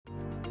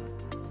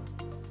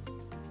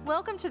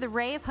Welcome to the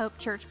Ray of Hope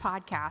Church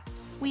podcast.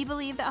 We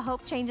believe that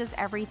hope changes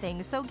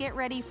everything, so get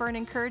ready for an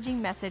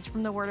encouraging message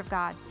from the Word of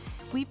God.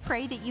 We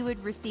pray that you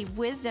would receive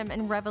wisdom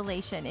and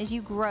revelation as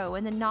you grow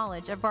in the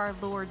knowledge of our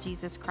Lord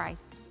Jesus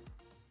Christ.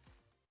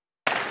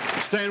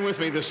 Stand with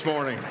me this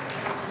morning.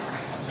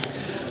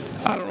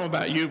 I don't know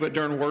about you, but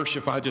during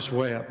worship, I just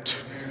wept.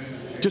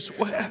 Just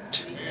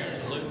wept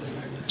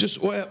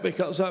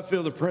because I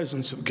feel the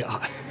presence of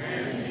God.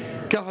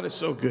 God is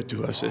so good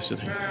to us, isn't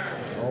He?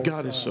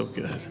 God is so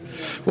good.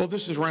 Well,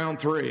 this is round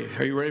 3.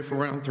 Are you ready for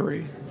round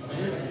 3?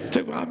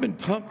 I've been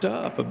pumped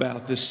up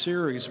about this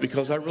series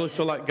because I really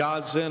feel like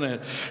God's in it.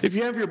 If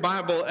you have your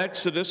Bible,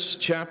 Exodus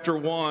chapter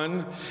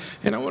 1,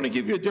 and I want to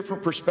give you a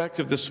different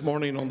perspective this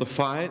morning on the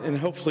fight, and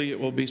hopefully it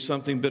will be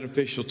something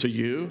beneficial to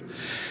you.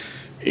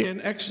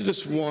 In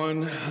Exodus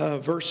 1,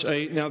 verse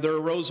 8, now there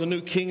arose a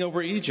new king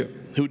over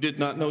Egypt who did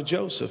not know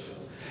Joseph.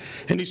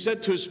 And he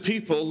said to his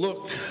people,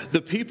 look,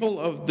 the people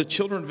of the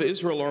children of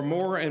Israel are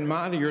more and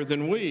mightier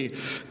than we.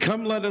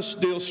 Come, let us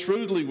deal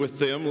shrewdly with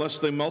them,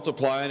 lest they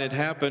multiply, and it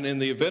happen in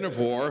the event of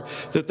war,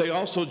 that they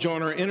also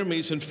join our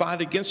enemies and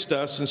fight against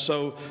us, and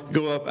so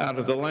go up out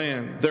of the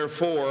land.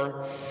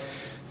 Therefore,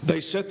 they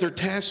set their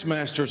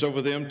taskmasters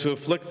over them to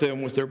afflict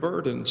them with their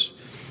burdens.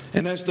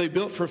 And as they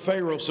built for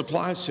Pharaoh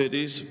supply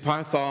cities,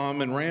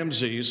 Pithom and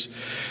Ramses,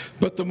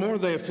 but the more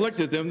they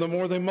afflicted them, the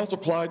more they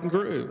multiplied and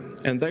grew.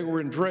 And they were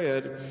in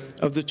dread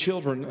of the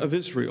children of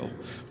Israel.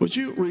 Would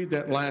you read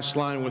that last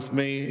line with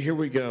me? Here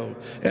we go.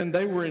 And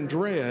they were in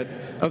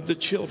dread of the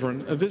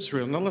children of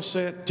Israel. Now let's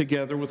say it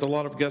together with a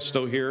lot of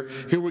gusto here.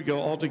 Here we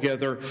go all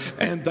together.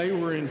 And they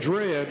were in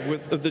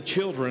dread of the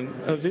children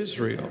of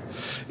Israel.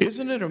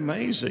 Isn't it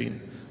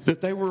amazing that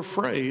they were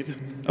afraid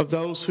of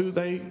those who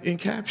they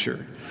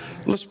captured?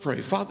 Let's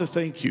pray. Father,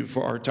 thank you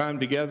for our time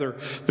together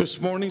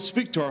this morning.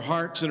 Speak to our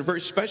hearts in a very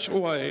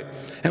special way,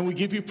 and we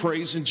give you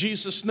praise in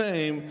Jesus'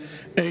 name.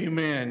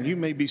 Amen. You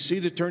may be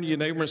seated. Turn to your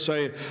neighbor and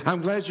say,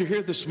 I'm glad you're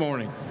here this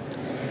morning.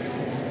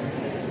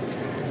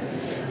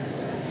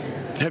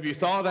 Have you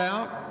thawed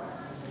out?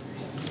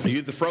 Are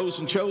you the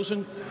frozen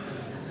chosen?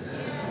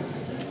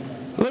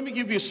 Let me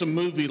give you some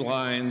movie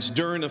lines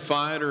during a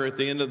fight or at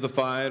the end of the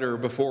fight or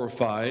before a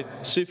fight.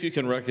 See if you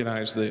can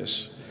recognize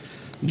this.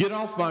 Get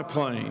off my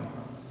plane.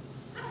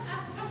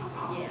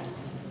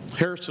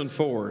 Harrison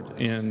Ford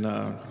in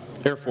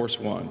Air Force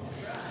One.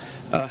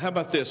 How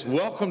about this?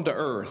 Welcome to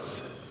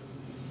Earth.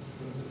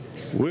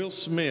 Will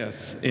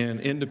Smith in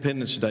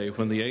Independence Day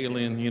when the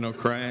alien,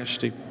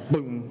 crashed. He,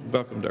 boom,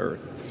 welcome to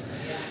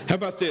Earth. How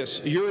about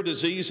this? You're a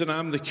disease and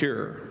I'm the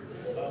cure.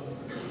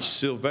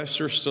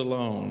 Sylvester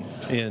Stallone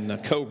in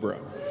Cobra.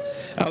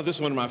 Oh, this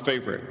is one of my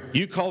favorite.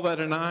 You call that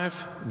a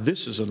knife?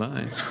 This is a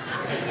knife.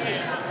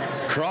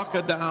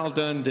 Crocodile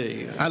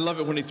Dundee. I love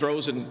it when he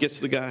throws it and gets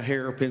the guy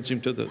hair, pins him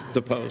to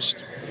the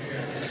post.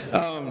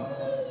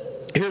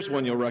 Here's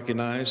one you'll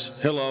recognize.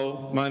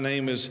 Hello, my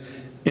name is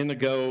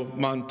Inigo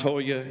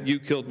Montoya. You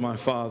killed my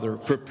father.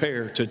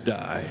 Prepare to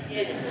die.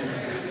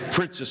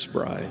 Princess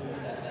Bride.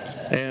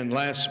 And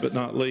last but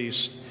not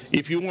least,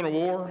 if you want a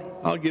war,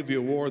 I'll give you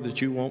a war that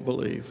you won't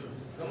believe.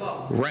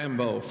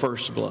 Rambo,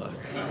 First Blood.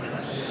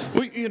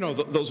 Well,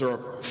 those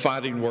are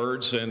fighting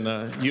words,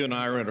 and you and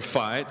I are in a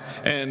fight.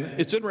 And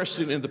it's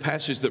interesting in the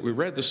passage that we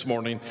read this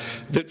morning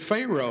that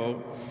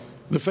Pharaoh,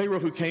 the Pharaoh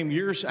who came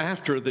years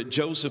after that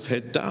Joseph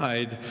had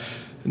died,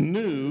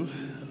 knew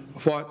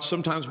what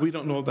sometimes we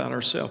don't know about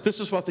ourselves. This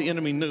is what the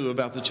enemy knew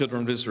about the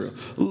children of Israel.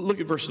 Look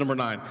at verse number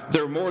 9.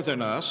 They're more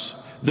than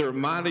us. They're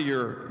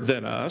mightier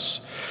than us.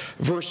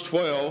 Verse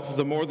 12,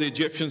 the more the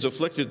Egyptians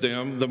afflicted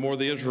them, the more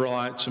the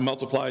Israelites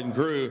multiplied and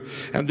grew,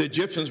 and the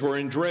Egyptians were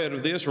in dread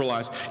of the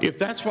Israelites. If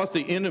that's what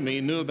the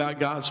enemy knew about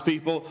God's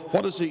people,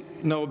 what does he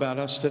know about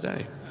us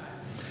today?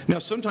 Now,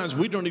 sometimes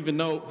we don't even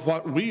know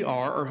what we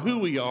are or who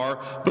we are,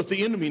 but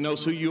the enemy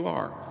knows who you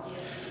are.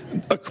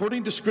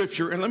 According to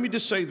Scripture, and let me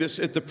just say this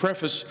at the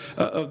preface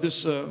of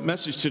this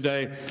message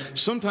today,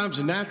 sometimes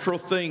natural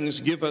things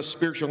give us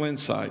spiritual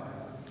insight.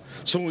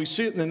 So when we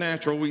see it in the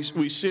natural,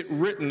 we see it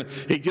written,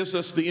 it gives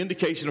us the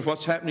indication of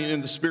what's happening in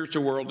the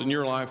spiritual world in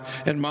your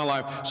life and my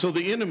life. So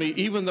the enemy,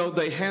 even though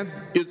they had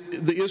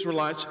the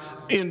Israelites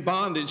in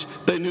bondage,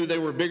 they knew they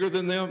were bigger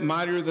than them,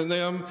 mightier than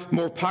them,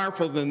 more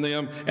powerful than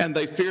them, and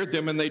they feared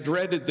them and they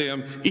dreaded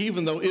them,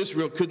 even though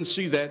Israel couldn't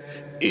see that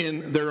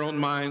in their own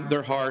mind,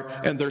 their heart,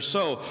 and their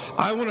soul.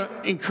 I want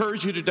to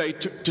encourage you today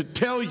to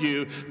tell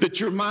you that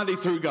you're mighty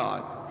through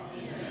God,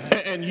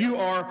 and you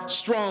are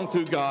strong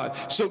through God.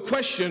 So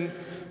question,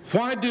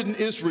 why didn't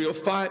Israel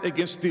fight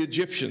against the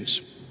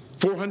Egyptians?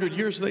 400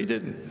 years they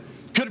didn't.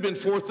 Could have been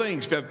 4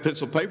 things. If you have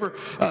pencil paper,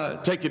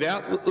 take it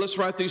out. Let's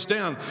write these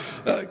down.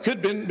 Could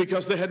have been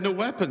because they had no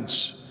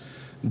weapons.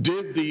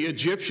 Did the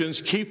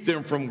Egyptians keep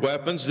them from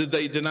weapons? Did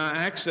they deny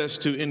access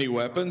to any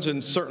weapons?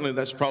 And certainly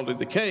that's probably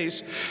the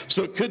case.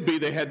 So it could be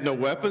they had no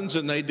weapons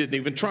and they didn't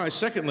even try.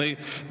 Secondly,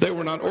 they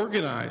were not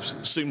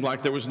organized. It seemed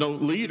like there was no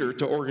leader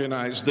to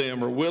organize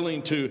them or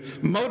willing to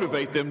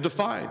motivate them to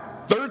fight.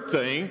 Third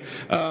thing,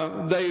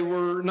 they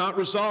were not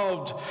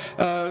resolved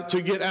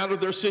to get out of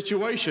their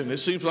situation. It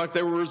seems like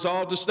they were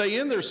resolved to stay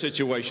in their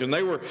situation.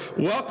 They were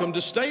welcome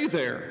to stay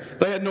there.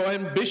 They had no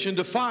ambition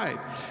to fight.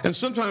 And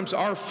sometimes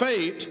our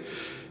fate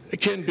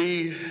can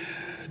be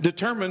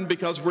determined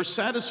because we're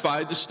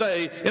satisfied to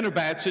stay in a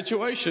bad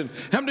situation.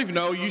 How many of you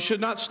know you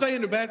should not stay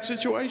in a bad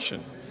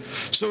situation?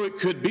 So it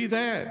could be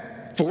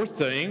that. Fourth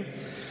thing,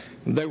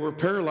 they were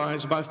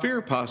paralyzed by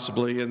fear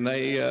possibly, and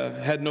they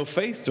had no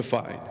faith to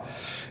fight.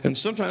 And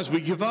sometimes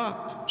we give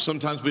up.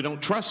 Sometimes we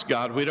don't trust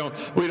God. We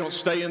don't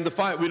stay in the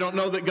fight. We don't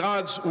know that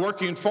God's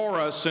working for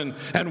us and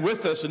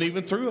with us and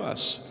even through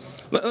us.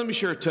 Let me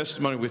share a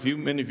testimony with you.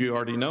 Many of you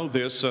already know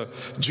this.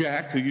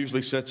 Jack, who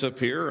usually sits up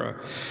here,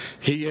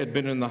 he had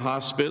been in the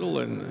hospital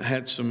and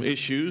had some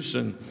issues,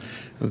 and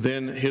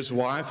then his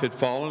wife had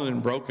fallen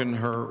and broken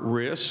her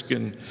wrist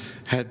and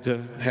had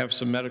to have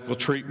some medical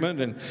treatment.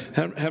 And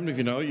how many of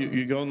you know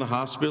you go in the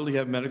hospital, you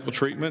have medical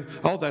treatment?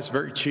 All that's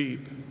very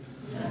cheap.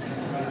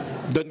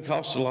 Doesn't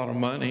cost a lot of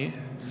money.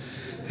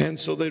 And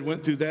so they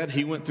went through that.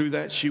 He went through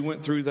that. She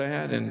went through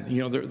that. And,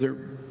 you know, they're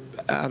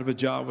out of a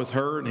job with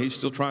her, and he's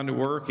still trying to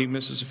work. He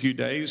misses a few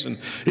days, and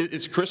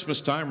it's Christmas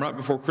time, right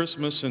before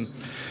Christmas, and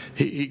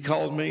he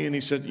called me and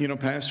he said, you know,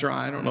 Pastor,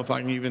 I don't know if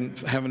I can even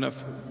have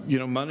enough, you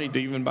know, money to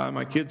even buy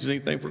my kids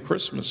anything for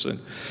Christmas.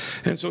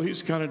 And so he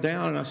was kind of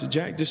down, and I said,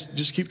 Jack,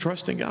 just keep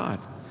trusting God.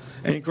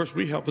 And of course,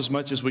 we help as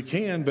much as we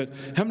can, but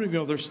how many of you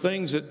know there's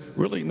things that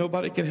really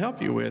nobody can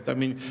help you with? I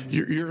mean,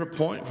 you're at a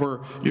point where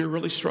you're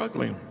really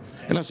struggling.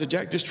 And I said,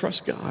 Jack, just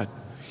trust God.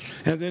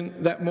 And then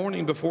that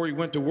morning before he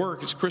went to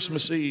work, it's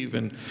Christmas Eve,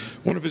 and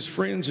one of his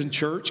friends in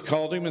church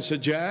called him and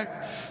said,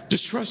 Jack,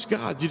 just trust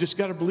God. You just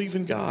got to believe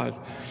in God.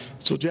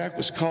 So Jack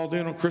was called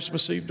in on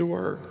Christmas Eve to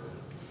work.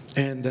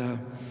 And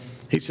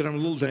he said, I'm a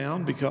little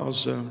down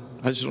because I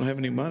just don't have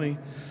any money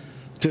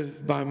to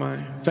buy my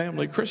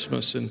family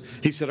Christmas. And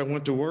he said, I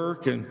went to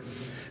work, and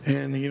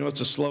you know,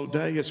 it's a slow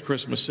day. It's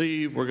Christmas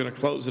Eve. We're going to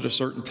close at a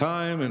certain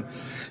time. And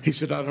he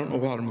said, I don't know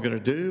what I'm going to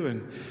do.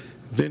 And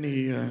then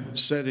he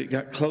said it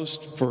got close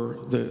for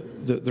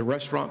the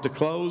restaurant to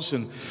close.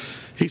 And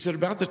he said,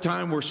 about the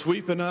time we're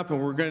sweeping up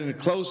and we're going to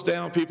close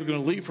down, people are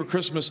going to leave for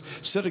Christmas,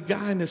 said a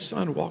guy and his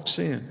son walks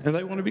in, and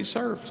they want to be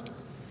served.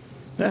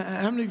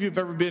 How many of you have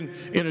ever been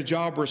in a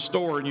job or a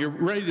store and you're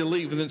ready to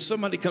leave, and then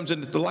somebody comes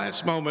in at the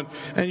last moment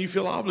and you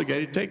feel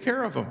obligated to take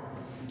care of them?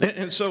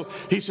 And so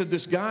he said,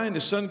 this guy and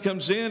his son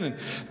comes in, and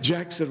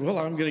Jack said, well,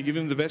 I'm going to give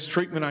him the best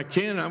treatment I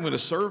can. I'm going to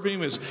serve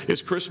him.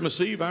 It's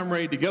Christmas Eve. I'm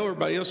ready to go.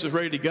 Everybody else is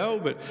ready to go,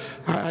 but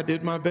I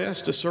did my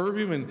best to serve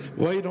him and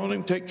wait on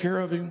him, take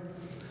care of him.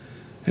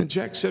 And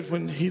Jack said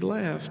when he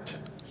left,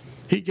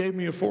 he gave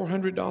me a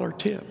 $400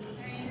 tip.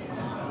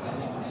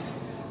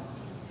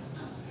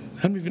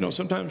 How many of you know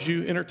sometimes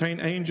you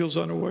entertain angels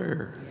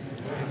unaware?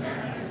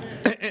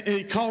 And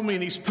he called me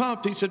and he's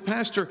pumped. He said,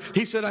 Pastor,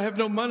 he said, I have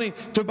no money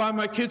to buy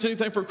my kids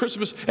anything for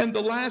Christmas. And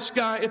the last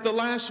guy at the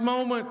last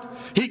moment,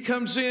 he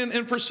comes in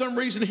and for some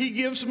reason he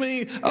gives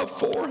me a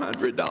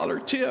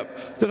 $400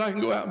 tip that I can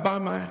go out and buy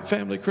my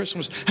family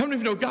Christmas. How many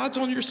of you know God's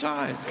on your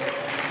side?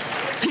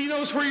 He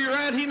knows where you're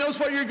at. He knows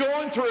what you're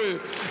going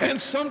through.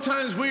 And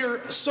sometimes we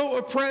are so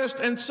oppressed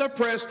and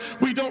suppressed,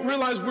 we don't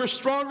realize we're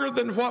stronger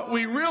than what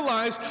we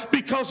realize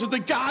because of the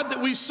God that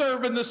we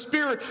serve and the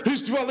Spirit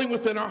who's dwelling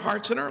within our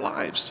hearts and our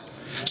lives.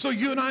 So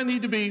you and I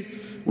need to be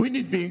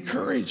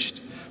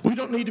encouraged. We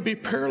don't need to be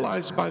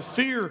paralyzed by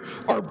fear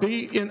or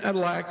be in a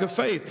lack of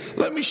faith.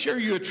 Let me share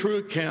you a true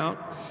account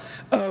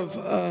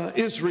of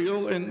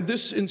Israel, and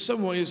this in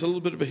some ways is a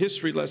little bit of a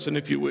history lesson,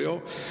 if you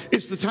will.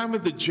 It's the time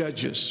of the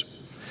Judges.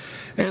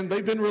 And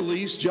they've been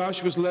released.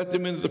 Joshua's led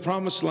them into the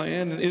promised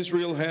land, and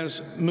Israel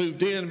has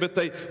moved in, but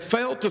they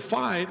failed to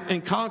fight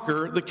and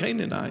conquer the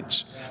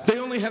Canaanites. They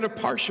only had a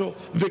partial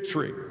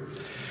victory.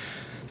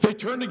 They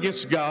turned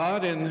against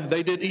God, and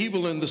they did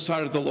evil in the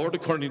sight of the Lord,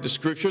 according to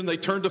Scripture, and they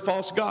turned to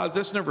false gods.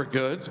 That's never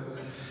good.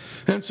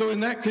 And so in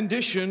that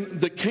condition,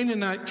 the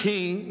Canaanite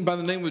king by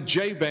the name of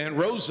Jabin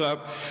rose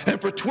up and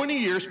for 20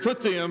 years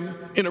put them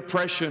in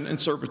oppression and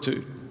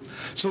servitude.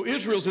 So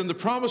Israel's in the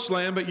promised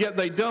land, but yet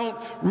they don't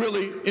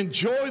really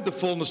enjoy the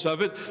fullness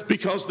of it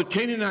because the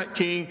Canaanite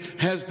king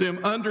has them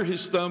under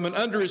his thumb and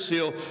under his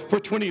heel for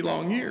 20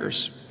 long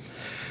years.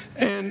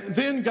 And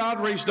then God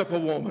raised up a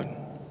woman.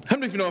 How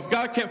many of you know if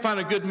God can't find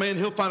a good man,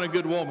 he'll find a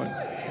good woman?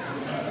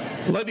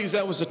 Ladies,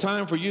 that was the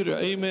time for you to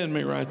amen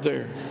me right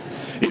there.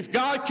 If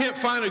God can't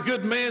find a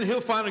good man, he'll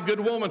find a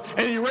good woman.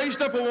 And he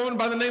raised up a woman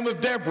by the name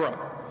of Deborah.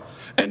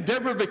 And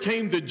Deborah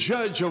became the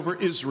judge over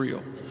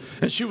Israel.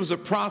 And she was a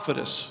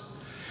prophetess.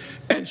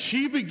 And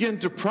she began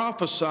to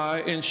prophesy,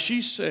 and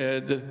she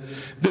said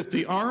that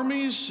the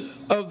armies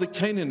of the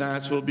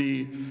Canaanites will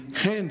be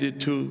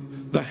handed to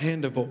the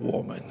hand of a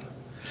woman.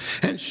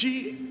 And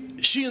she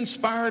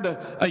inspired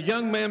a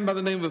young man by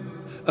the name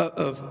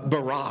of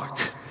Barak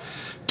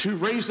to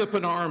raise up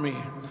an army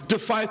to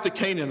fight the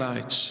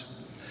Canaanites.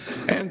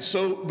 And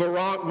so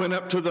Barak went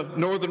up to the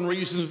northern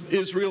regions of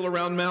Israel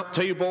around Mount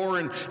Tabor,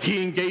 and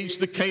he engaged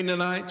the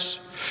Canaanites.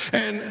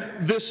 And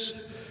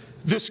this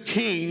this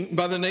king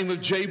by the name of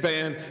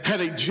Jaban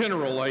had a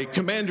general, a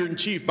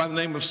commander-in-chief by the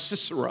name of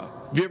Sisera.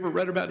 Have you ever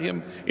read about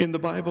him in the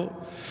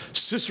Bible?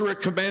 Sisera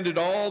commanded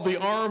all the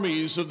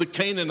armies of the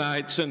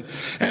Canaanites, and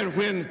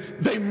when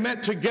they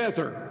met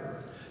together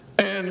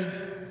and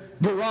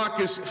Barak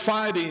is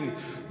fighting,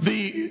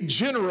 the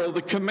general,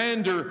 the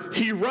commander,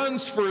 he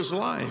runs for his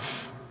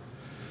life.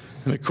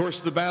 And of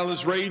course the battle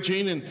is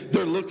raging and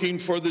they're looking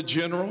for the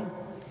general.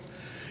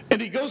 And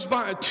he goes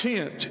by a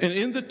tent, and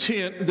in the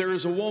tent there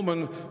is a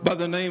woman by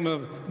the name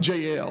of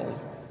Jael.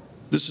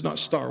 This is not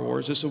Star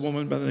Wars, this is a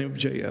woman by the name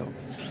of Jael.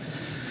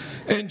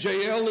 And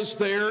Jael is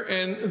there,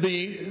 and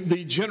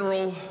the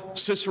general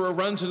Sisera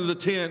runs into the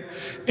tent,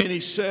 and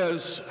he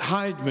says,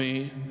 "Hide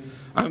me.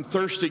 I'm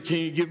thirsty. Can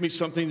you give me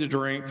something to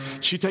drink?"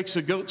 She takes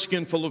a goat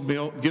skin full of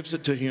milk, gives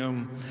it to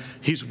him.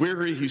 He's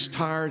weary, he's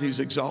tired, he's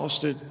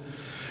exhausted.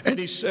 And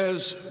he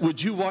says,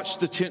 "Would you watch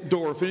the tent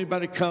door? If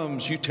anybody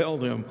comes, you tell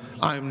them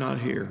I'm not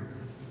here."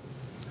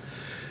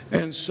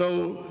 And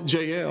so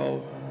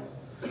Jael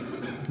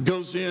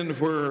goes in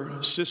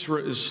where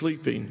Sisera is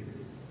sleeping.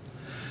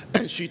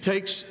 And she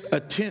takes a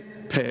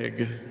tent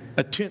peg,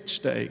 a tent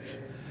stake,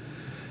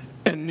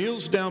 and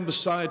kneels down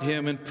beside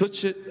him and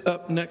puts it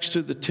up next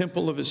to the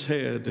temple of his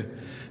head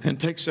and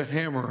takes a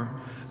hammer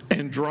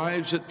and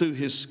drives it through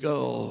his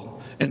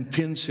skull and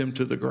pins him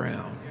to the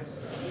ground.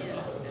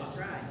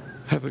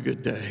 Have a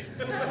good day.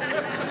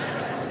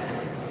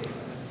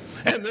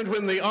 And then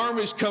when the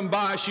armies come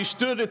by, she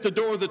stood at the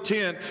door of the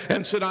tent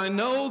and said, "I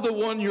know the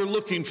one you're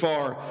looking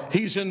for.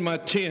 He's in my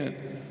tent,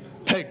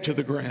 pegged to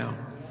the ground."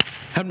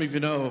 How many of you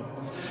know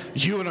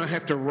you and I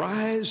have to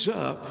rise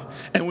up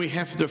and we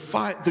have to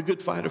fight the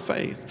good fight of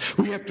faith?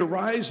 We have to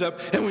rise up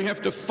and we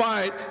have to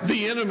fight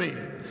the enemy.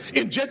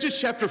 In Judges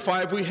chapter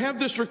 5, we have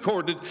this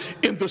recorded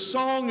in the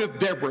Song of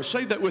Deborah.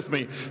 Say that with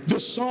me. The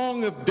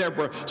Song of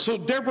Deborah. So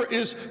Deborah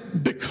is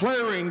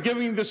declaring,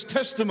 giving this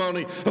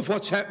testimony of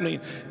what's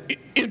happening.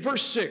 In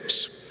verse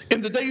 6,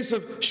 in the days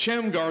of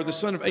Shamgar, the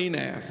son of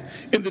Anath,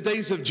 in the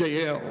days of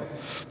Jael,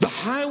 the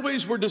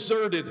highways were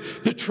deserted.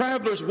 The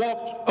travelers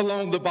walked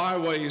along the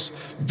byways.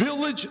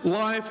 Village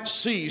life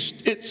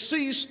ceased. It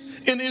ceased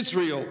in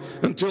Israel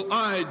until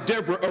I,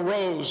 Deborah,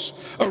 arose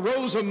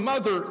a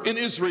mother in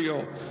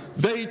Israel.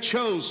 They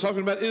chose,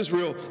 talking about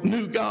Israel,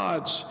 new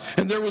gods.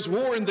 And there was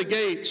war in the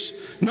gates.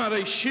 Not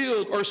a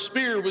shield or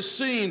spear was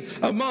seen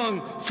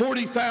among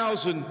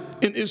 40,000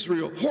 in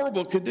Israel.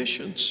 Horrible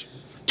conditions.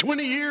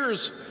 20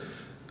 years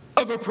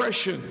of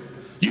oppression.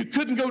 You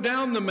couldn't go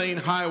down the main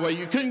highway.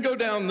 You couldn't go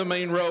down the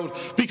main road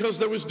because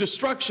there was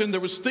destruction. There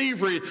was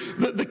thievery.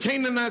 The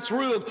Canaanites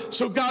ruled.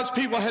 So God's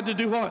people had to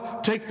do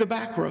what? Take the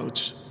back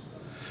roads.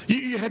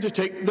 You had to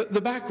take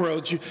the back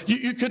roads.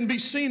 You couldn't be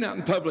seen out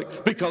in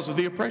public because of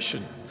the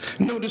oppression.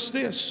 Notice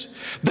this.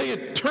 They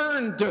had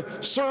turned to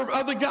serve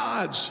other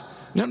gods.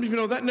 Now, you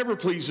know that never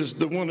pleases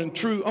the one and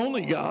true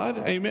only God.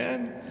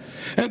 Amen.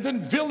 And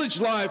then village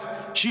life,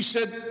 she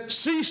said,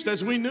 ceased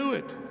as we knew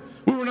it.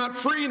 We were not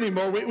free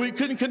anymore. We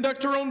couldn't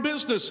conduct our own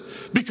business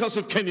because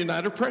of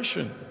Canaanite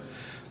oppression.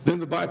 Then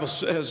the Bible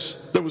says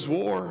there was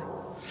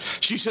war.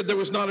 She said there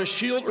was not a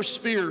shield or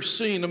spear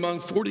seen among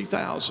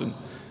 40,000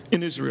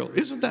 in Israel.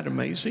 Isn't that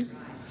amazing?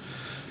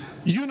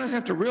 You and I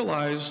have to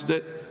realize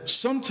that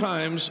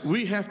sometimes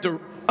we have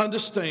to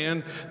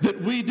understand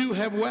that we do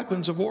have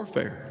weapons of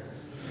warfare.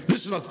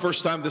 This is not the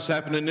first time this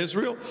happened in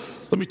Israel.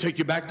 Let me take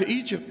you back to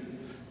Egypt.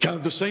 Kind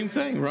of the same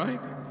thing, right?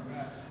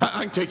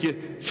 I can take you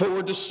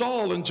forward to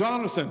Saul and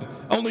Jonathan.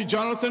 Only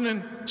Jonathan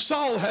and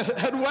Saul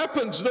had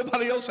weapons.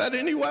 Nobody else had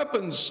any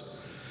weapons.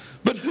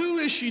 But who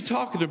is she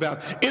talking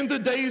about? In the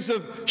days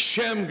of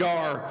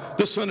Shamgar,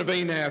 the son of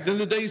Anath, in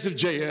the days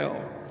of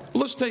Jael.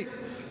 Well,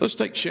 let's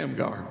take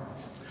Shamgar.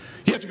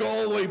 You have to go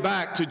all the way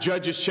back to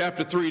Judges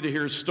chapter 3 to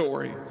hear his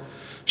story.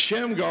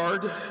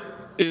 Shamgar's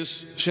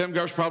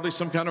probably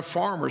some kind of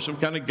farmer, some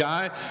kind of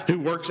guy who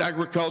works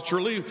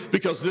agriculturally,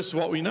 because this is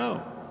what we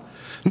know.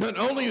 Not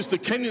only is the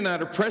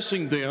Canaanite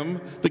oppressing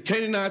them, the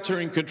Canaanites are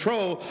in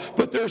control,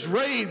 but there's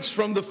raids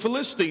from the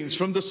Philistines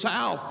from the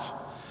south.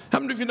 How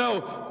many of you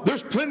know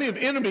there's plenty of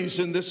enemies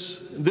in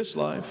this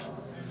life?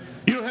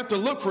 You don't have to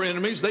look for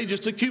enemies, they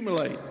just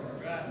accumulate.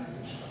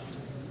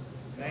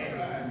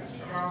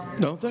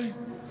 Don't they?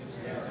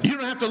 You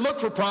don't have to look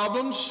for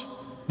problems,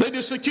 they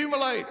just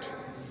accumulate.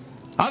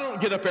 I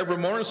don't get up every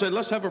morning and say,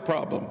 let's have a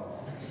problem.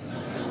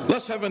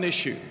 Let's have an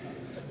issue.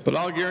 But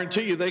I'll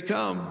guarantee you they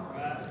come.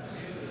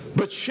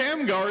 But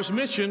Shamgar is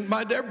mentioned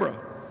by Deborah.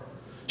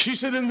 She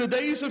said, in the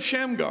days of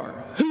Shamgar.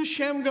 Who's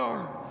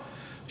Shamgar?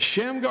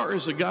 Shamgar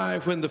is a guy,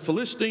 when the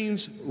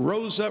Philistines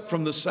rose up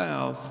from the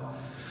south,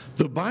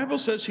 the Bible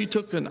says he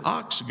took an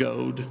ox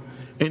goad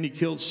and he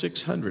killed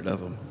 600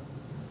 of them.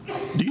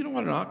 Do you know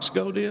what an ox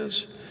goad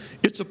is?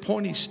 It's a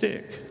pointy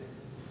stick.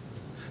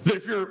 That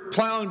if you're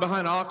plowing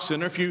behind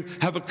oxen, or if you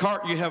have a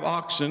cart, you have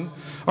oxen,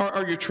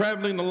 or you're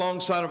traveling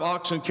alongside of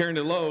oxen carrying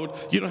a load,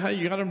 you know how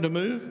you got them to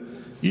move?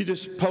 You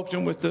just poked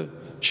them with the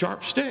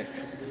sharp stick.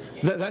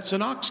 That's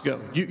an ox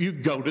goad. You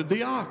goaded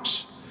the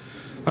ox.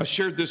 I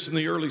shared this in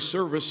the early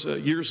service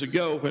years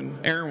ago when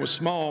Aaron was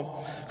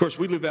small. Of course,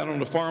 we live out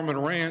on a farm and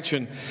a ranch,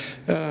 and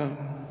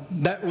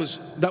that was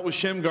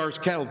Shamgar's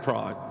cattle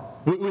prod.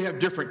 We have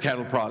different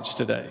cattle prods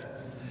today.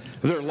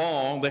 They're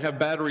long, they have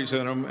batteries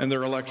in them, and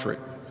they're electric.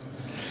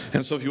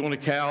 And so if you want a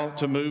cow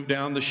to move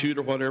down the chute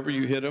or whatever,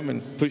 you hit them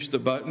and push the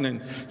button,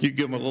 and you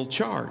give them a little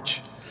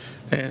charge.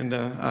 And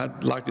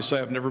I'd like to say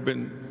I've never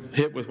been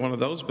hit with one of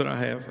those, but I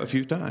have a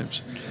few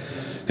times.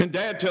 And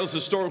Dad tells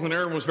the story when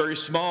Aaron was very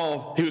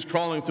small. He was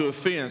crawling through a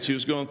fence. He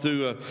was going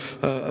through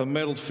a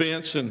metal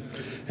fence, and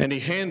he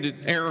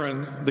handed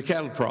Aaron the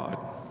cattle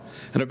prod.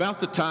 And about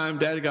the time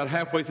Daddy got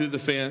halfway through the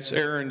fence,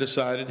 Aaron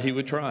decided he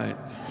would try it.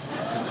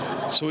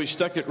 So he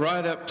stuck it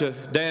right up to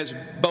Dad's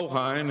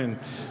bowline and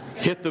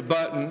hit the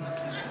button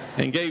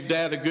and gave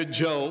Dad a good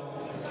jolt.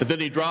 And then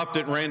he dropped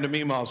it and ran to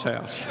Meemaw's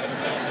house.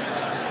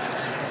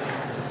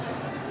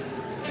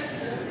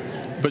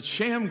 But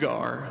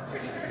Shamgar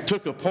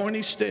took a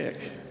pointy stick.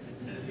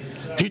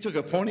 He took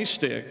a pointy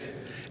stick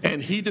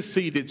and he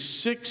defeated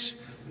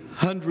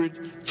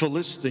 600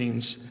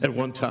 Philistines at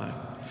one time.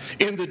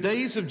 In the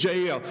days of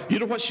Jael, you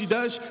know what she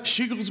does?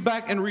 She goes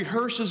back and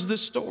rehearses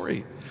this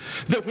story.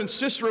 That when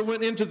Sisera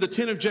went into the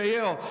tent of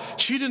Jael,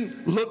 she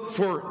didn't look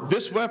for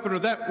this weapon or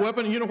that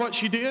weapon. You know what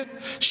she did?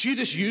 She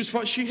just used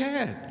what she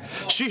had.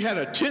 She had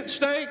a tent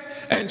stake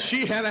and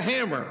she had a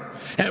hammer.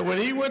 And when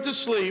he went to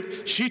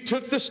sleep, she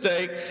took the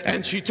stake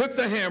and she took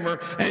the hammer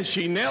and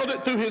she nailed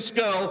it through his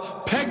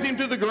skull, pegged him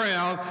to the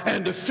ground,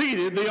 and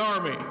defeated the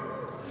army.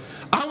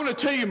 I want to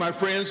tell you, my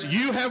friends,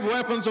 you have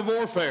weapons of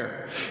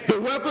warfare. The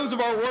weapons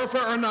of our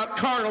warfare are not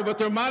carnal, but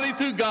they're mighty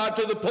through God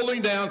to the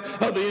pulling down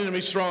of the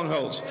enemy's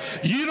strongholds.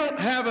 You don't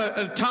have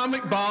an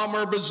atomic bomb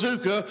or a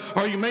bazooka,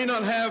 or you may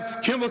not have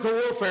chemical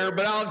warfare,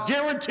 but I'll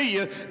guarantee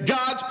you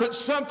God's put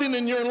something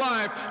in your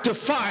life to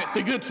fight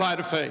the good fight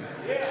of faith.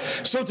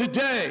 So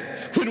today,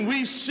 when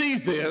we see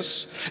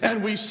this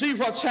and we see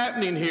what's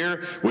happening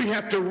here, we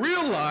have to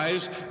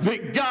realize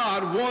that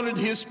God wanted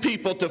his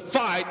people to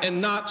fight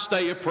and not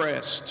stay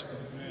oppressed.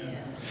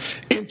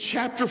 In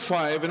chapter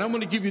 5, and I'm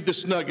going to give you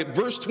this nugget,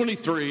 verse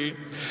 23,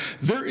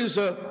 there is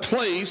a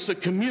place, a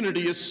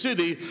community, a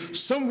city,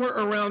 somewhere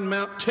around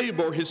Mount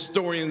Tabor,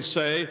 historians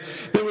say,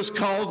 that was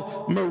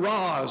called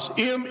Meroz,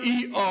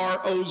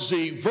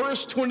 M-E-R-O-Z.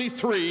 Verse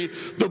 23,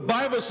 the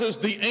Bible says,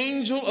 the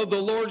angel of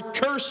the Lord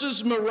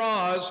curses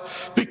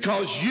Meroz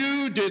because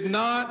you did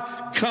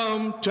not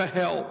come to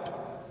help.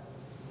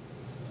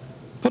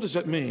 What does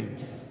that mean?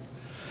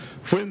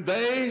 When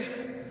they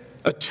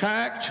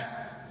attacked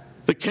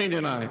the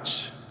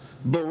Canaanites,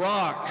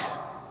 Barak,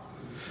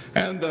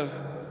 and the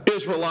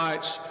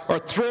Israelites are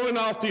throwing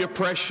off the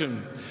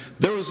oppression,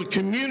 there was a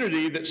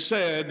community that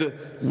said,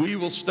 we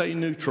will stay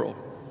neutral.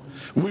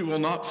 We will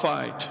not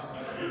fight.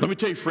 Let me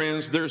tell you,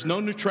 friends, there's no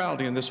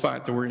neutrality in this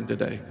fight that we're in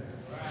today.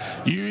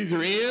 You're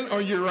either in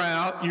or you're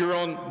out. You're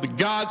on the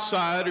God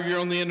side or you're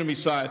on the enemy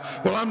side.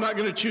 Well, I'm not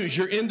going to choose.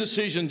 Your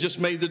indecision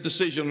just made the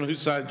decision on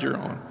whose side you're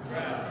on.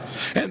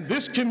 And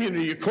this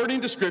community,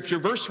 according to Scripture,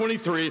 verse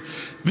 23,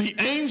 the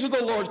angel of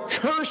the Lord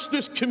cursed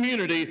this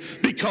community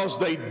because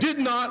they did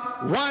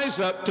not rise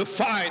up to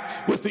fight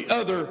with the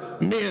other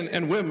men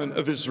and women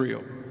of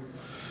Israel.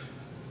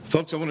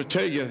 Folks, I want to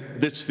tell you,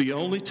 that's the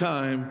only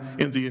time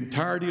in the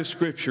entirety of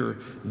Scripture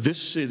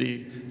this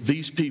city,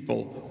 these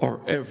people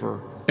are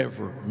ever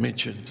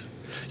mentioned.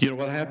 You know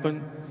what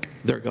happened?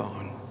 They're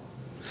gone.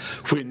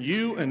 When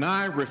you and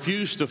I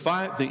refuse to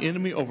fight, the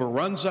enemy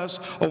overruns us,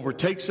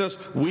 overtakes us.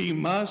 We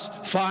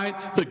must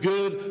fight the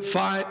good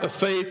fight of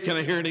faith. Can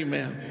I hear an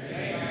amen?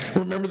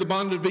 Remember the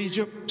bondage of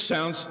Egypt?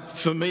 Sounds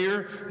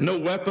familiar. No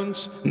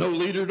weapons, no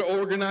leader to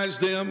organize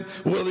them,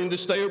 willing to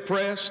stay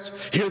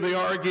oppressed. Here they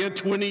are again,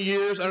 20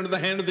 years under the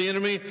hand of the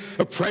enemy,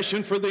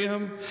 oppression for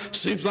them.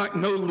 Seems like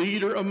no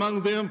leader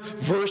among them.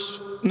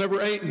 Verse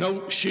number 8,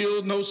 no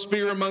shield, no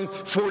spear among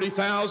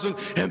 40,000.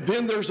 And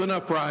then there's an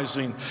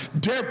uprising.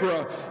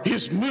 Deborah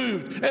is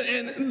moved.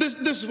 And this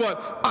is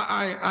what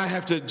I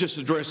have to just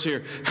address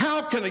here.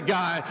 How can a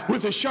guy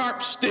with a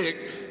sharp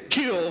stick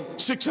kill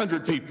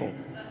 600 people?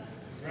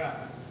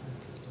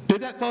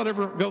 Did that thought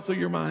ever go through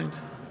your mind?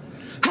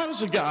 How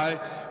does a guy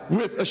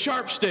with a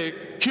sharp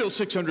stick kill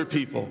 600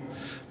 people?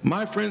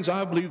 My friends,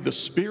 I believe the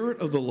Spirit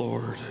of the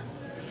Lord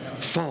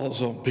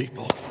falls on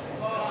people.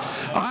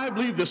 I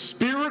believe the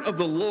Spirit of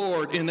the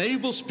Lord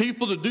enables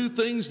people to do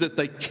things that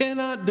they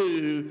cannot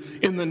do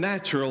in the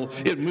natural.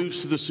 It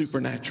moves to the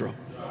supernatural.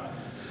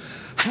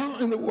 How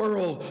in the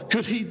world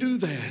could he do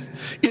that?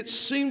 It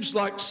seems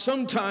like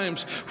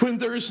sometimes when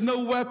there is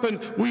no weapon,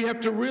 we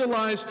have to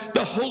realize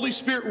the Holy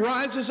Spirit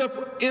rises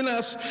up in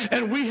us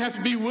and we have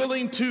to be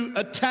willing to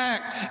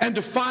attack and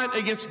to fight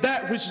against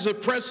that which is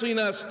oppressing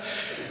us.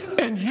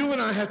 And you and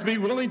I have to be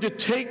willing to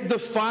take the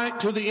fight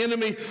to the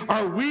enemy.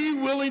 Are we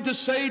willing to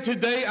say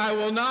today, I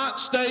will not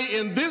stay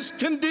in this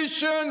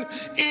condition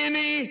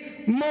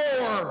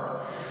anymore?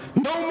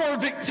 No more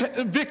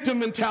victim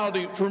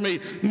mentality for me.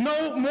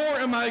 No more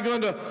am I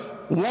going to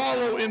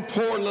wallow in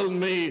poor little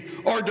me,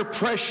 or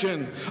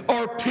depression,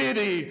 or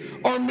pity,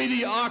 or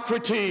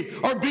mediocrity,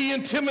 or be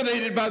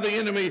intimidated by the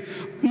enemy.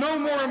 No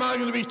more am I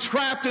going to be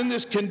trapped in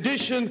this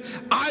condition.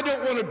 I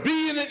don't want to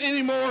be in it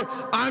anymore.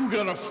 I'm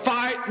going to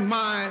fight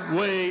my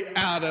way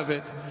out of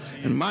it.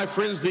 And my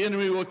friends, the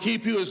enemy will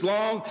keep you as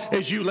long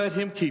as you let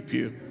him keep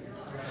you.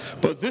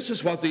 But this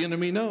is what the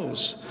enemy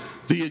knows.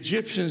 The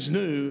Egyptians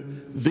knew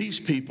these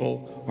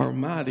people are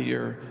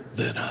mightier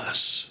than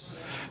us.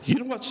 You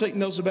know what Satan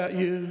knows about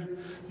you?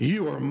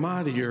 You are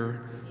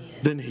mightier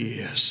than he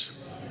is.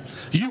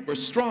 You are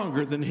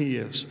stronger than he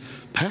is.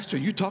 Pastor,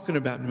 you talking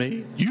about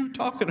me? You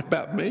talking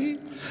about me?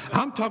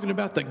 I'm talking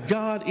about the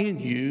God in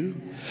you.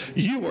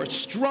 You are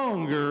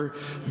stronger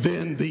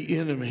than the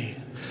enemy.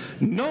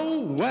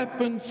 No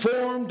weapon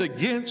formed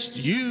against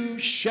you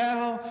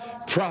shall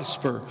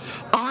prosper.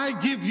 I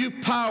give you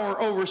power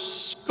over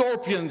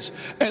scorpions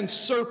and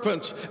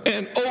serpents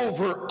and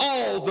over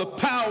all the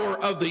power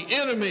of the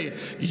enemy.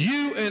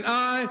 You and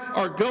I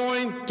are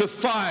going to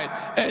fight,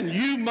 and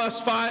you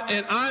must fight,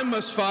 and I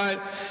must fight.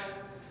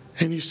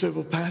 And you said,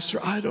 well, Pastor,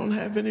 I don't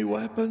have any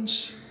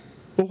weapons.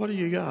 Well, what do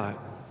you got?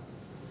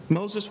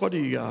 Moses, what do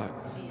you got?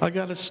 I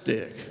got a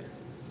stick.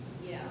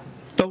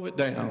 Throw it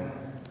down.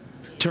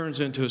 Turns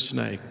into a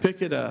snake.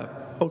 Pick it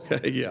up.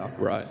 Okay, yeah,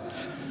 right.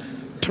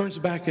 Turns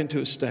back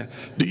into a staff.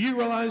 Do you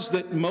realize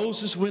that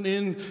Moses went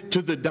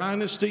into the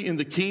dynasty in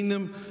the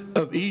kingdom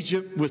of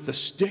Egypt with a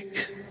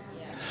stick?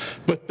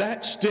 But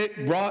that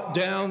stick brought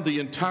down the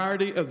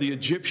entirety of the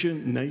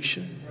Egyptian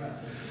nation.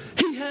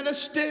 He had a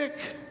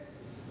stick.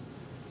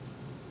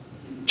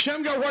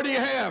 Shamgar, what do you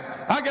have?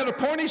 I got a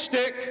pointy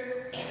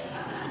stick.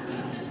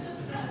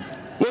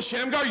 Well,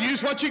 Shamgar,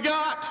 use what you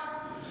got.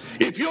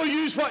 If you'll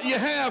use what you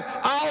have,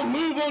 I'll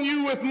move on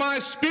you with my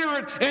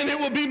spirit, and it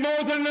will be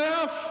more than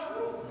enough.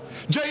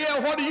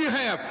 JL, what do you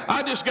have?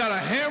 I just got a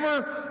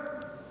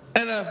hammer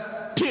and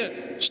a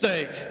tent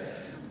stake.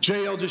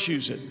 JL, just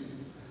use it.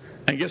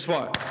 And guess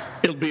what?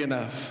 It'll be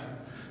enough.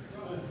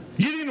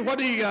 Gideon, what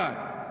do you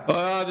got?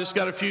 I just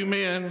got a few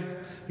men.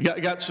 I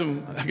got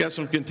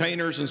some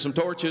containers and some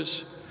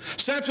torches.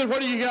 Samson,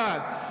 what do you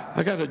got?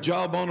 I got a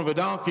jawbone of a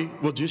donkey.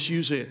 Well, just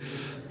use it.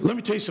 Let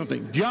me tell you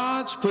something.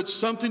 God's put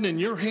something in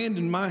your hand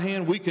and my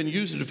hand we can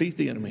use to defeat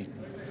the enemy.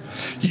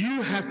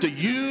 You have to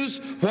use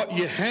what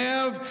you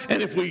have,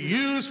 and if we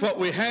use what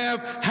we have,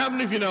 how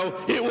many of you know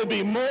it will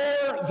be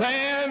more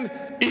than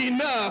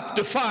enough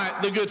to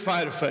fight the good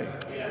fight of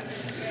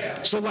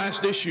faith? So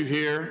last issue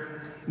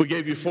here, we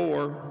gave you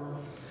 4.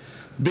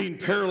 Being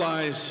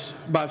paralyzed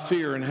by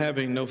fear and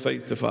having no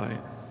faith to fight.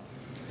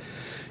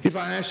 If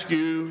I ask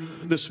you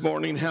this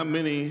morning how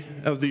many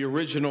of the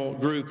original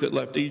group that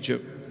left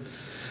Egypt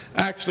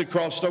actually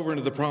crossed over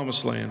into the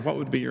promised land, what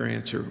would be your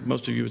answer?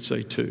 Most of you would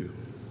say 2.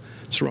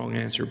 It's the wrong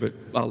answer, but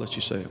I'll let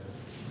you say it.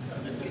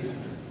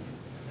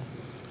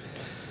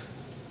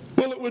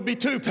 Well, it would be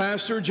 2,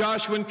 Pastor,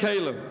 Joshua and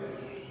Caleb.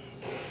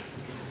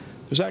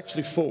 There's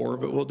actually 4,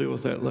 but we'll deal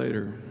with that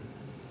later.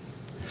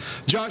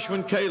 Joshua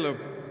and Caleb,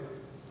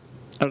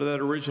 out of that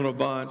original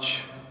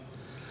bunch,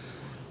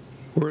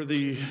 were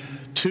the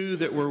 2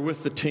 that were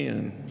with the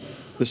 10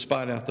 that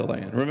spied out the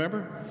land.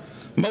 Remember?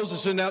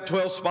 Moses sent out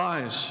 12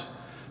 spies.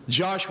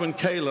 Joshua and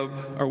Caleb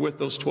are with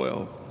those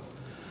 12.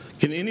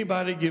 Can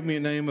anybody give me a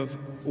name of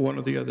one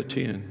of the other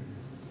 10?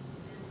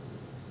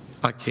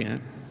 I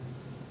can't.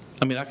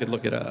 I mean, I could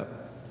look it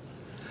up.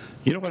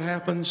 You know what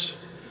happens?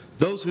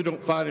 Those who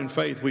don't fight in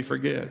faith, we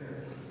forget.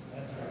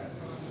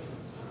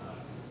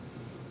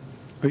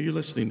 Are you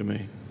listening to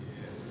me?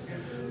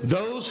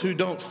 Those who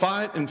don't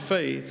fight in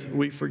faith,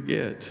 we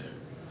forget.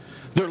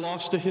 They're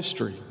lost to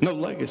history, no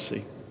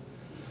legacy,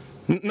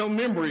 no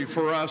memory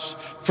for us,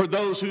 for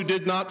those who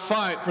did not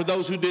fight, for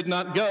those who did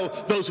not go,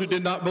 those who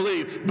did not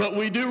believe. But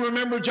we do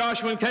remember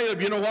Joshua and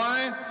Caleb. You know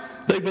why?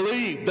 They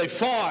believed, they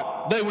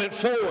fought, they went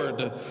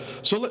forward.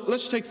 So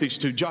let's take these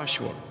 2.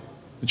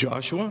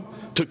 Joshua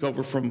took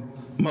over from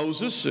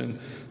Moses, and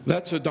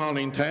that's a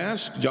daunting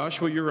task.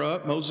 Joshua, you're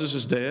up. Moses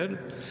is dead.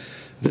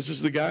 This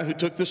is the guy who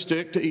took the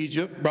stick to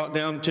Egypt, brought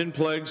down 10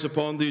 plagues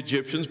upon the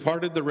Egyptians,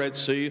 parted the Red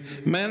Sea,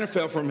 manna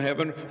fell from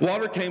heaven,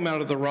 water came out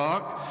of the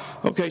rock.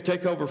 Okay,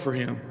 take over for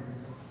him.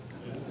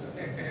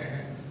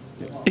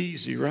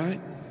 Easy, right?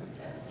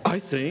 I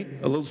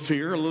think a little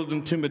fear, a little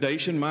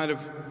intimidation might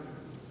have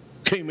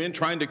came in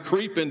trying to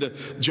creep into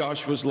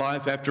Joshua's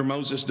life after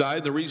Moses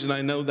died. The reason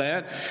I know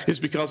that is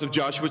because of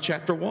Joshua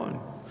chapter 1.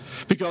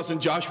 Because in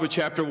Joshua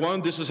chapter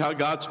 1, this is how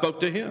God spoke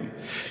to him.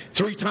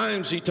 3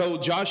 times he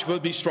told Joshua,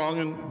 be strong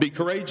and be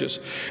courageous.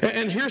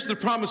 And here's the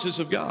promises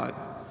of God.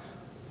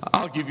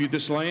 I'll give you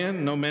this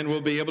land. No man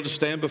will be able to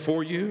stand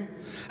before you.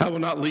 I will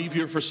not leave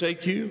you or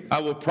forsake you. I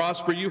will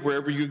prosper you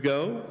wherever you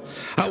go.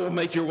 I will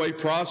make your way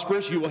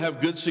prosperous. You will have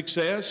good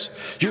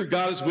success. Your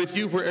God is with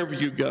you wherever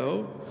you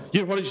go.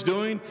 You know what he's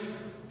doing?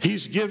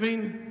 He's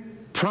giving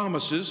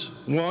promises,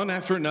 one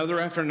after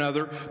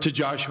another to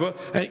Joshua.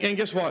 And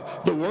guess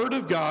what? The Word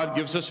of God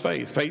gives us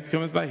faith. Faith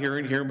cometh by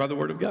hearing, hearing by the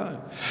Word of God.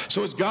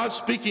 So as God's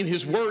speaking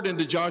His Word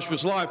into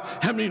Joshua's life,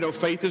 how many know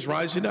faith is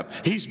rising up?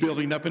 He's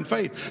building up in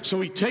faith. So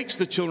he takes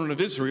the children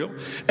of Israel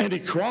and he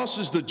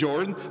crosses the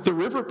Jordan, the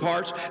river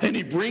parts, and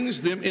he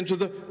brings them into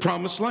the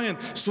promised land.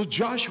 So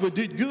Joshua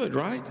did good,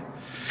 right?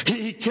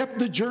 He kept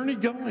the journey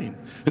going.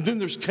 And then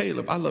there's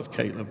Caleb. I love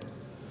Caleb.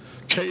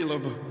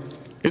 Caleb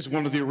is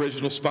one of the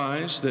original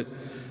spies that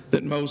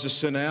Moses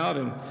sent out.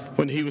 And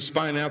when he was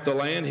spying out the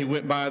land, he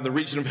went by the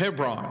region of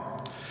Hebron.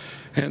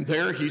 And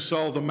there he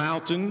saw the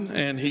mountain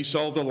and he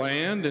saw the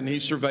land and he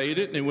surveyed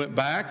it and he went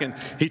back and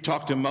he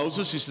talked to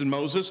Moses. He said,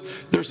 Moses,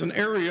 there's an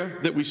area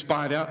that we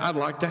spied out I'd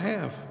like to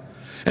have.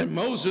 And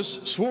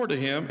Moses swore to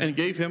him and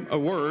gave him a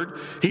word.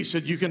 He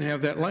said, you can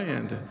have that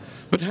land.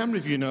 But how many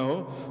of you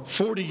know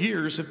 40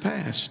 years have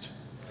passed?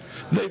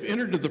 They've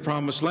entered into the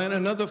promised land.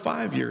 Another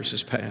 5 years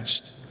has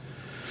passed.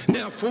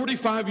 Now,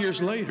 45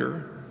 years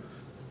later,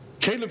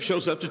 Caleb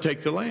shows up to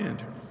take the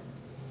land.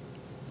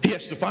 He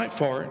has to fight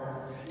for it.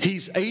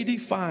 He's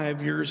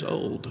 85 years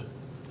old.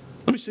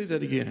 Let me say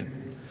that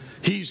again.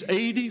 He's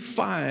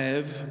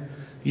 85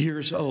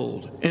 years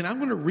old. And I'm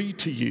going to read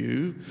to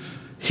you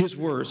his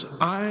words.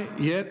 I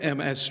yet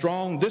am as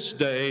strong this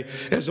day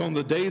as on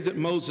the day that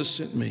Moses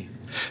sent me.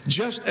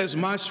 Just as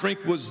my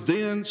strength was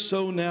then,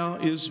 so now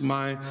is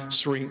my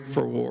strength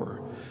for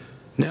war.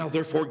 Now,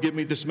 therefore, give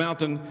me this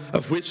mountain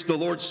of which the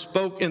Lord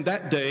spoke in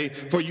that day.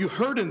 For you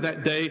heard in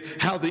that day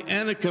how the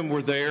Anakim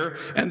were there,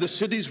 and the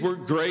cities were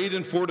great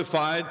and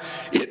fortified.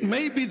 It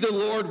may be the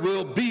Lord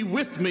will be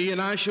with me, and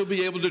I shall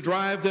be able to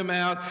drive them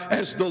out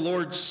as the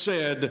Lord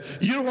said.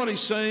 You know what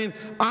he's saying?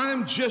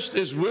 I'm just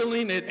as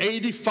willing at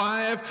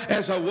 85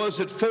 as I was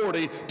at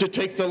 40 to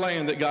take the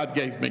land that God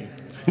gave me.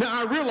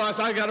 Now, I realize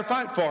I got to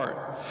fight for it.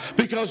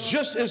 Because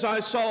just as I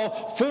saw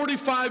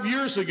 45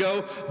 years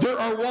ago, there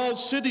are walled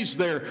cities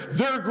there.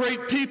 There are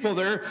great people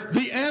there.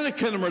 The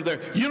Anakim are there.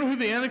 You know who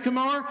the Anakim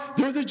are?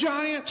 They're the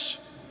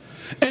giants.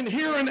 And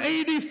here an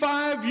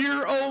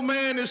 85-year-old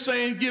man is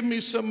saying, give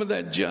me some of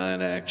that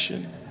giant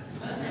action.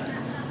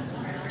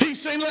 He's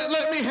saying,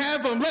 let me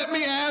have them. Let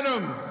me at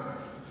them.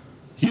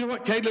 You know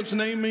what Caleb's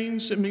name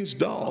means? It means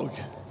dog.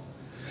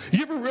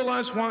 You ever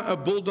realize why a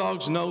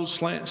bulldog's nose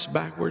slants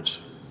backwards?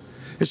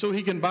 It's so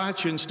he can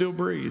bite you and still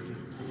breathe.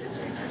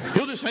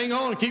 He'll just hang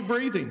on and keep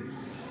breathing.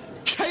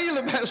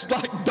 Caleb has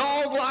like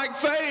dog-like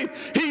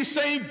faith. He's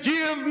saying,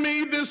 give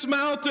me this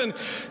mountain.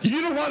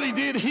 You know what he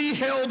did? He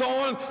held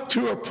on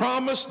to a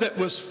promise that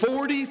was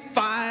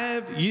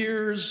 45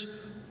 years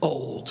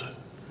old.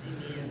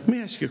 Let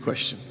me ask you a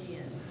question.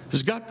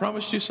 Has God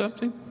promised you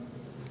something?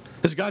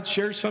 Has God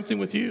shared something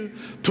with you?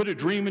 Put a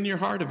dream in your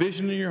heart, a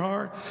vision in your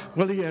heart?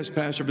 Well, he has,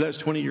 Pastor, but that's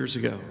 20 years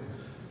ago.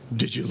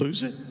 Did you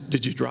lose it?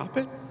 Did you drop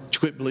it? Did you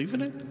quit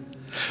believing it?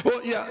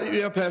 Well,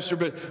 yeah, Pastor,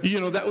 but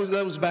you know, that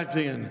was back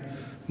then.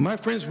 My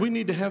friends, we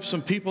need to have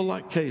some people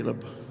like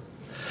Caleb.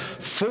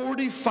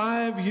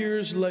 45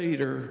 years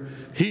later,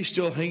 he's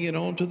still hanging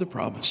on to the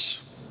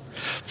promise.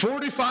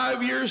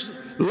 45 years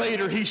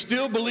later, he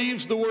still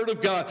believes the word of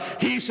God.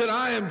 He said,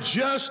 I am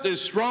just as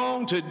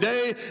strong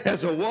today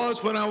as I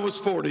was when I was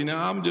 40.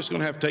 Now, I'm just going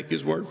to have to take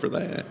his word for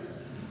that.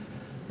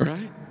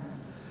 Right?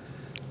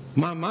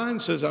 My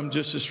mind says I'm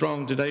just as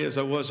strong today as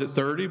I was at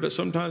 30, but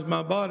sometimes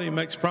my body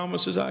makes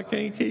promises I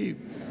can't keep.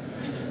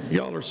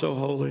 Y'all are so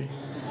holy.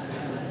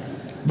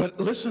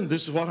 But listen,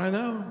 this is what I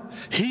know.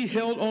 He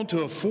held on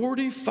to a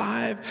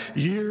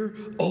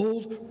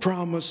 45-year-old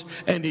promise,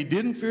 and he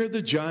didn't fear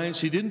the giants.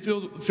 He didn't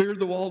fear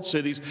the walled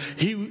cities.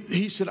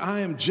 He said, I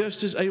am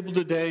just as able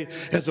today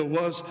as I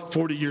was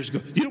 40 years ago.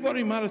 You know what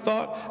he might have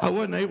thought? I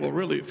wasn't able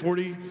really at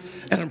 40,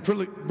 and I'm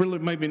really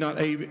maybe not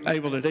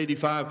able at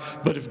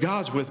 85, but if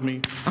God's with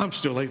me, I'm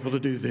still able to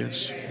do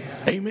this.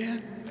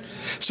 Amen?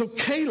 So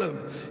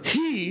Caleb,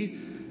 he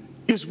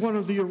is one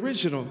of the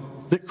original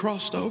that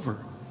crossed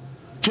over.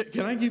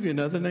 Can I give you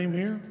another name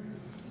here?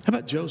 How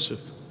about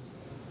Joseph?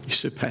 You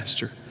said,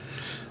 Pastor,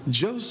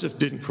 Joseph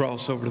didn't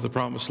cross over to the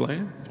promised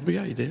land. Well,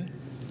 yeah, he did.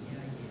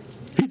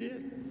 He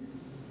did.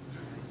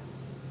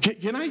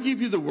 Can I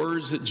give you the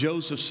words that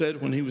Joseph said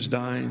when he was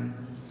dying?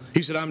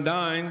 He said, I'm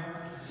dying,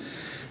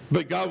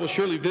 but God will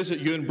surely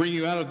visit you and bring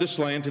you out of this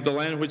land to the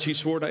land which he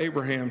swore to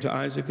Abraham, to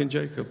Isaac, and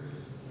Jacob.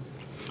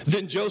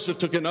 Then Joseph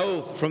took an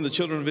oath from the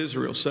children of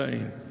Israel,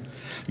 saying,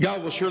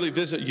 God will surely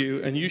visit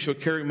you, and you shall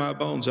carry my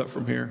bones up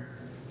from here.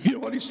 You know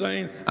what he's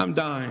saying? I'm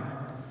dying,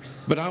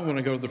 but I want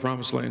to go to the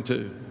promised land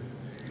too.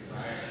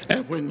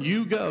 And when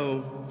you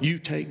go, you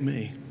take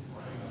me.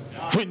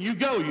 When you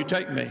go, you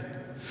take me.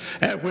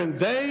 And when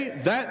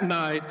that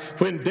night,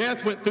 when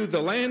death went through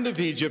the land of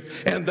Egypt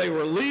and they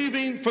were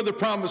leaving for the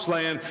promised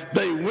land,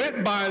 they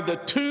went by the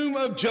tomb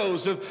of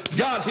Joseph,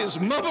 got his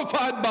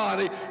mummified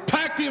body,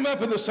 packed him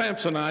up in the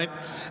Samsonite,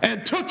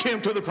 and took him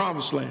to the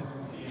promised land.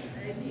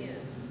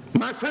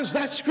 My friends,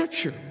 that's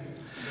scripture.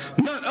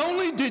 Not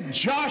only did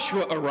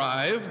Joshua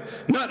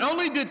arrive, not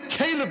only did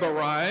Caleb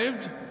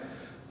arrive,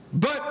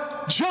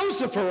 But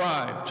Joseph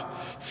arrived.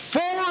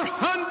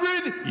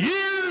 400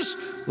 years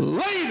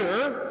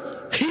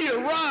later, he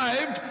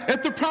arrived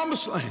at the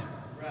promised land.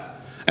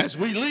 As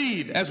we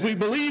lead, as we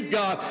believe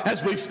God,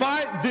 as we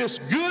fight this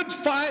good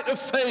fight of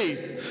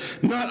faith,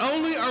 not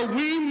only are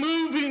we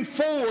moving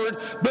forward,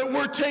 but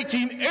we're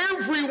taking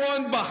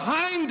everyone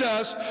behind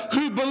us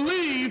who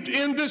believed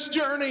in this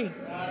journey.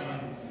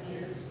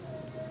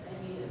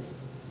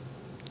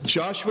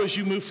 Joshua, as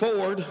you move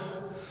forward,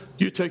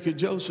 you're taking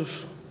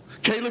Joseph.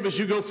 Caleb, as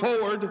you go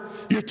forward,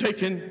 you're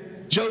taking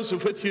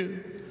Joseph with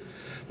you.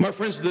 My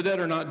friends, the dead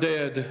are not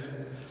dead.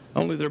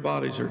 Only their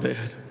bodies are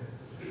dead.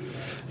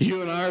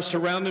 You and I are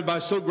surrounded by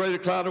so great a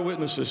cloud of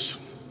witnesses.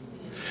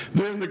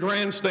 They're in the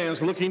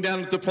grandstands looking down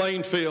at the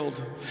playing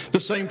field, the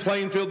same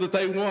playing field that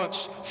they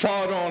once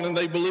fought on and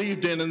they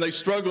believed in and they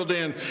struggled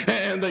in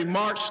and they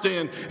marched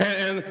in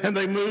and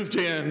they moved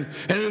in.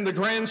 And in the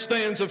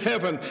grandstands of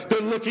heaven,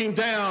 they're looking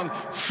down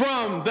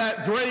from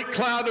that great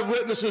cloud of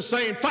witnesses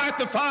saying, fight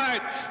the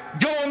fight,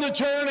 go on the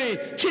journey,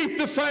 keep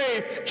the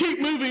faith, keep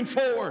moving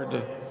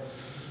forward.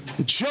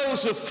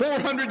 Joseph,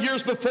 400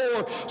 years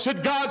before,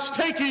 said, God's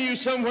taking you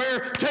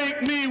somewhere,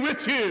 take me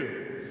with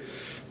you.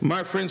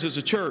 My friends, as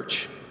a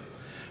church,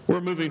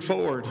 we're moving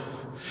forward.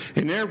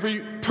 And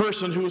every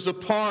person who was a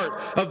part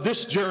of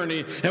this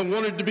journey and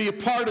wanted to be a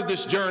part of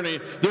this journey,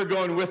 they're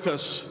going with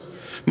us.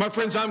 My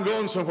friends, I'm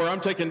going somewhere. I'm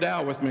taking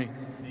Dow with me.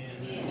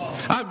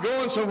 I'm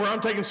going somewhere.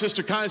 I'm taking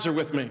Sister Kaiser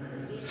with me.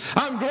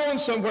 I'm going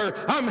somewhere.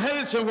 I'm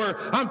headed somewhere.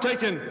 I'm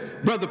taking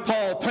Brother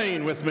Paul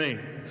Payne with me.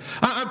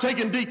 I'm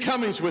taking Dee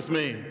Cummings with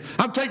me.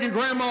 I'm taking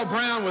Grandma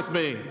Brown with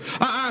me.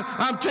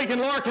 I'm taking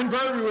Larkin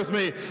Verby with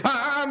me.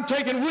 I'm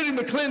taking Woody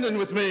McClendon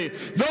with me.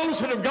 Those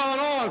that have gone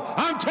on,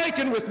 I'm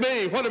taking with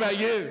me. What about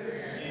you?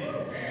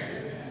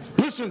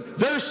 Listen,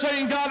 they're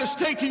saying God is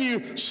taking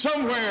you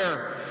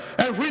somewhere.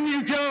 And when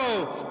you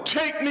go,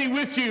 take me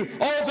with you.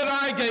 All that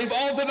I gave,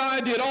 all that I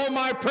did, all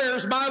my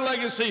prayers, my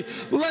legacy,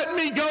 let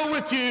me go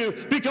with you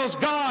because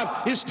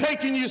God is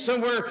taking you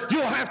somewhere.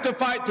 You'll have to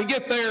fight to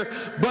get there,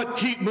 but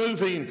keep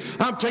moving.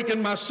 I'm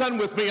taking my son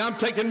with me. I'm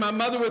taking my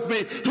mother with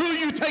me. Who are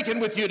you taking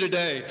with you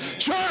today?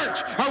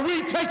 Church, are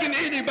we taking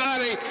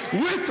anybody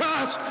with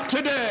us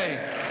today?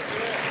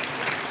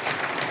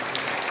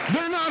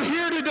 They're not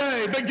here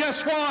today, but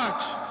guess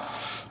what?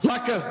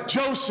 Like a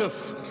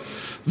Joseph,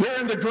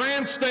 they're in the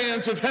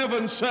grandstands of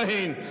heaven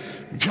saying,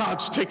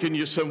 God's taking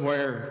you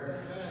somewhere.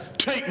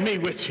 Take me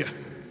with you.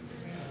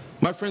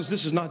 My friends,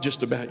 this is not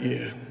just about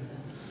you.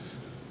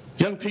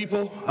 Young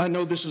people, I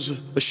know this is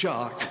a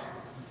shock.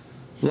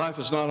 Life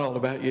is not all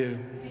about you.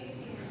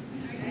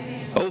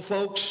 Old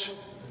folks,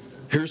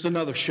 here's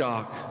another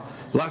shock.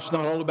 Life's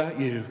not all about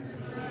you.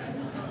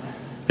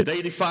 At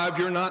 85,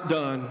 you're not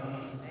done.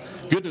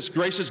 Goodness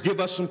gracious, give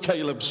us some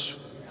Calebs.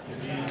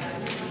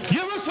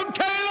 Give us some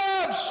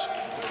Calebs.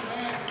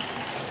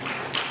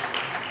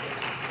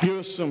 Give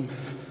us some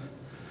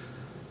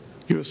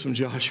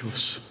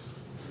Joshuas.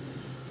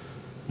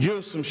 Give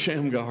us some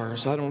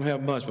Shamgars. I don't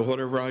have much, but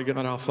whatever I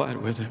got, I'll fight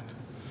with it.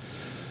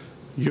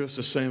 Give us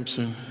a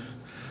Samson.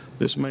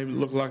 This may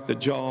look like the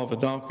jaw of a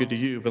donkey to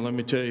you, but let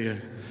me tell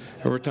you,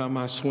 every time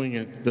I swing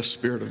it, the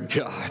Spirit of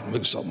God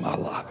moves on my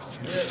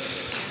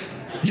life.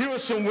 Give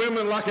us some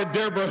women like a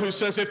Deborah who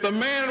says, if the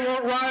man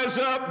won't rise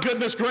up,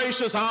 goodness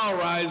gracious, I'll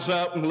rise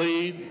up and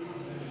lead.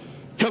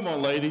 Come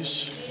on,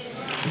 ladies.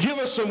 Give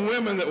us some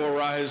women that will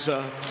rise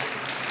up.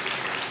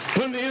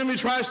 When the enemy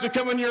tries to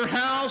come in your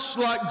house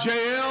like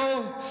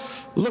Jael,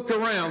 look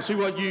around, see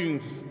what you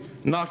can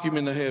knock him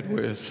in the head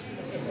with.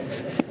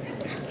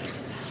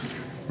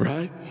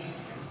 Right?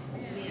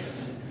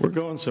 We're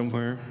going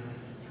somewhere.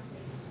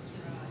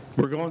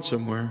 We're going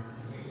somewhere.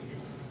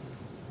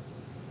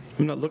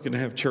 I'm not looking to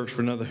have church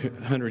for another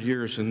 100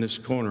 years in this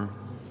corner.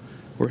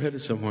 We're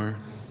headed somewhere.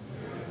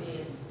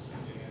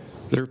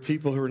 There are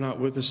people who are not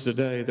with us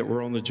today that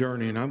were on the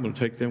journey, and I'm going to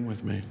take them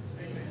with me.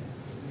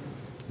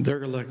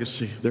 Their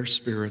legacy, their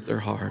spirit, their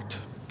heart.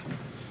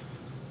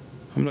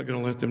 I'm not going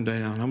to let them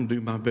down. I'm going to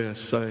do my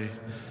best. Say,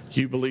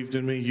 you believed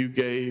in me, you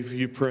gave,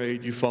 you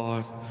prayed, you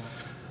fought.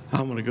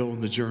 I'm going to go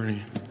on the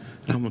journey,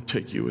 and I'm going to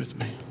take you with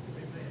me.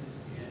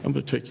 I'm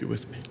going to take you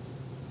with me.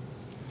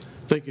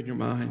 Think in your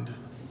mind.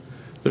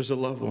 There's a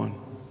loved one.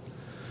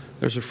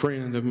 There's a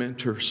friend, a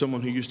mentor,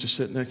 someone who used to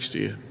sit next to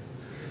you.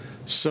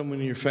 Someone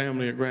in your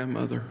family, a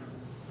grandmother,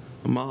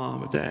 a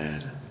mom, a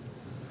dad.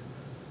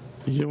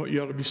 And you know what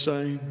you ought to be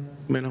saying?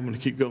 Man, I'm going to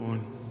keep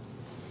going.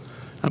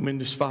 I'm in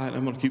this fight.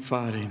 I'm going to keep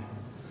fighting.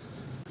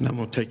 And I'm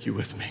going to take you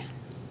with me.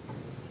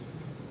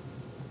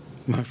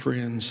 My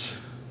friends,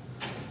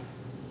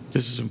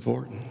 this is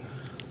important.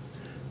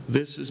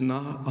 This is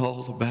not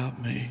all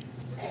about me.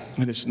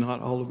 And it's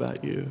not all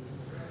about you.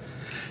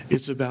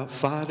 It's about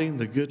fighting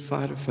the good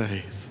fight of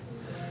faith.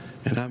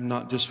 And I'm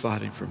not just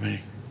fighting for me.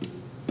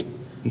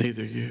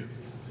 Neither you.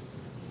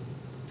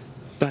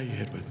 Bow your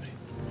head with me.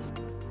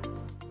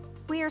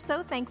 We are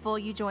so thankful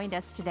you joined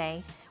us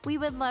today. We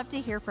would love to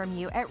hear from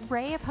you at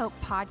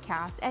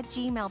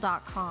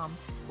rayofhopepodcast@gmail.com.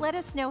 Let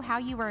us know how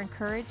you were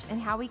encouraged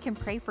and how we can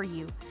pray for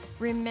you.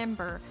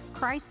 Remember,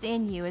 Christ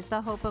in you is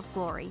the hope of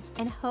glory,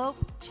 and hope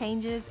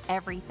changes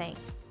everything.